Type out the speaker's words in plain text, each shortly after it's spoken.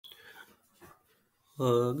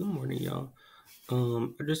Good morning, y'all.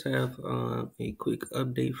 I just have a quick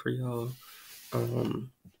update for y'all.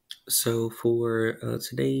 Um, so for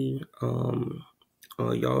today, y'all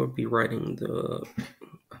will be writing the.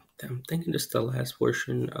 I'm thinking this is the last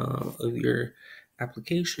portion of your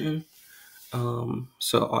application.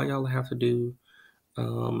 So all y'all have to do,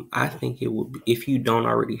 I think it would be if you don't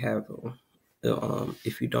already have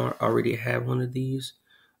if you don't already have one of these,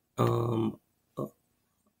 um,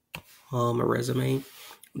 a resume,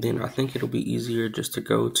 then I think it'll be easier just to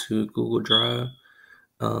go to Google Drive.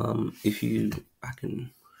 If you, I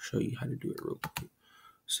can show you how to do it real quick.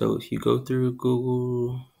 So if you go through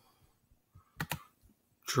Google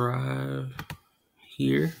Drive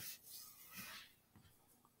here,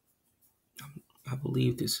 I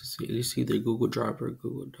believe this is it. It's either Google Drive or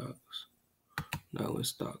Google Docs. No,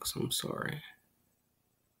 it's Docs. I'm sorry.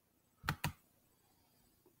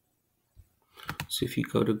 So if you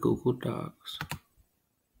go to Google Docs,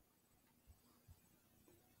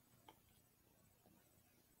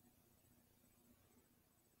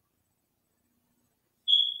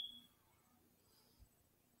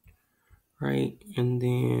 right, and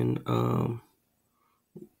then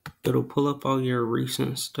it'll pull up all your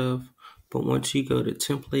recent stuff. But once you go to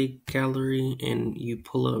Template Gallery and you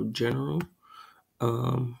pull up General,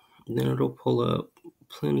 then it'll pull up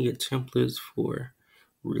plenty of templates for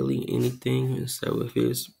really anything. And so if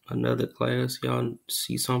it's another class, y'all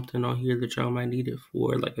see something on here that y'all might need it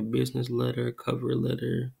for, like a business letter, cover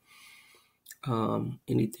letter,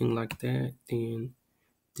 anything like that, then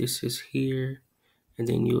this is here. And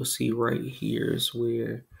then you'll see right here is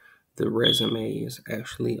where the resumes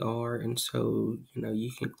actually are. And so,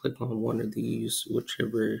 you can click on one of these,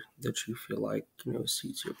 whichever that you feel like,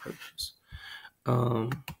 suits your purpose.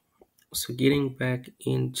 So getting back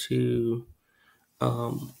into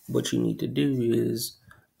what you need to do is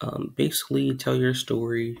basically tell your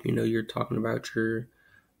story. You're talking about your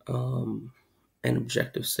an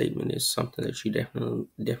objective statement is something that you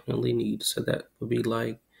definitely need. So that would be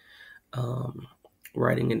like um,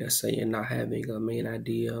 writing an essay and not having a main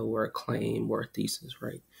idea or a claim or a thesis,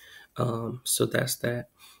 right? So that's that.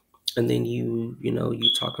 And then you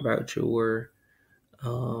talk about your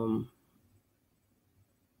um,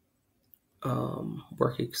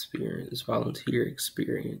 work experience, volunteer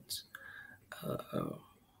experience,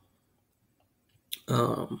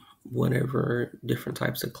 uh, whatever different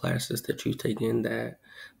types of classes that you've taken that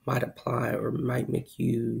might apply or might make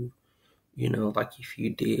you, like if you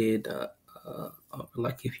did,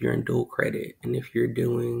 like if you're in dual credit and if you're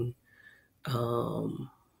doing um,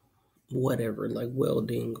 whatever, like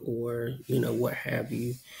welding or, what have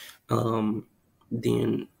you, um,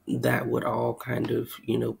 then that would all kind of,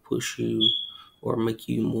 push you or make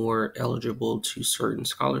you more eligible to certain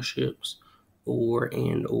scholarships or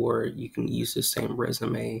you can use the same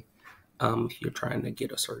resume if you're trying to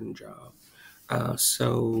get a certain job.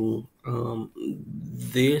 So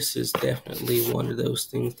this is definitely one of those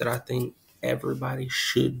things that I think everybody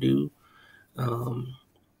should do. Um,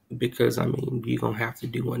 because I mean, you're gonna have to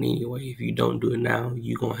do one anyway. If you don't do it now,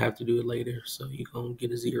 you're gonna have to do it later. So you're gonna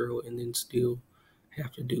get a zero and then still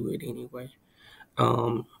have to do it anyway.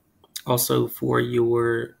 Um, Also for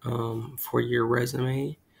your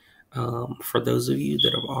resume, for those of you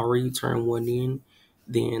that have already turned one in,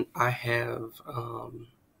 then I have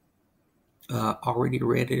already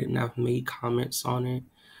read it and I've made comments on it.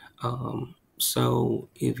 So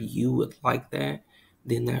if you would like that,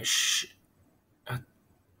 then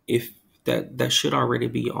if that should already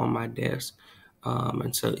be on my desk.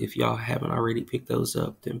 And so if y'all haven't already picked those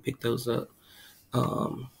up, then pick those up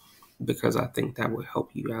um, because I think that would help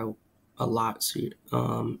you out a lot. So,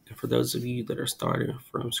 and for those of you that are starting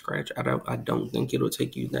from scratch, I don't think it'll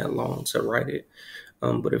take you that long to write it.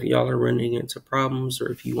 But if y'all are running into problems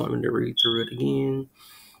or if you want me to read through it again,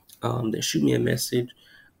 then shoot me a message.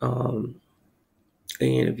 Um,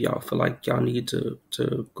 and if y'all feel like y'all need to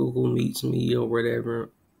Google Meets me or whatever,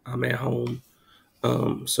 I'm at home.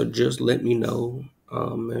 So just let me know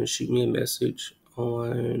and shoot me a message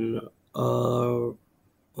uh,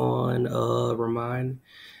 on Remind,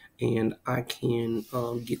 and I can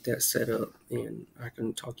get that set up and I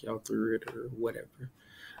can talk y'all through it or whatever.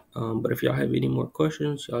 But if y'all have any more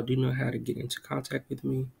questions, y'all do know how to get into contact with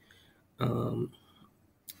me. Um,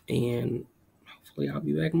 and hopefully I'll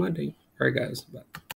be back Monday. All right, guys. Bye.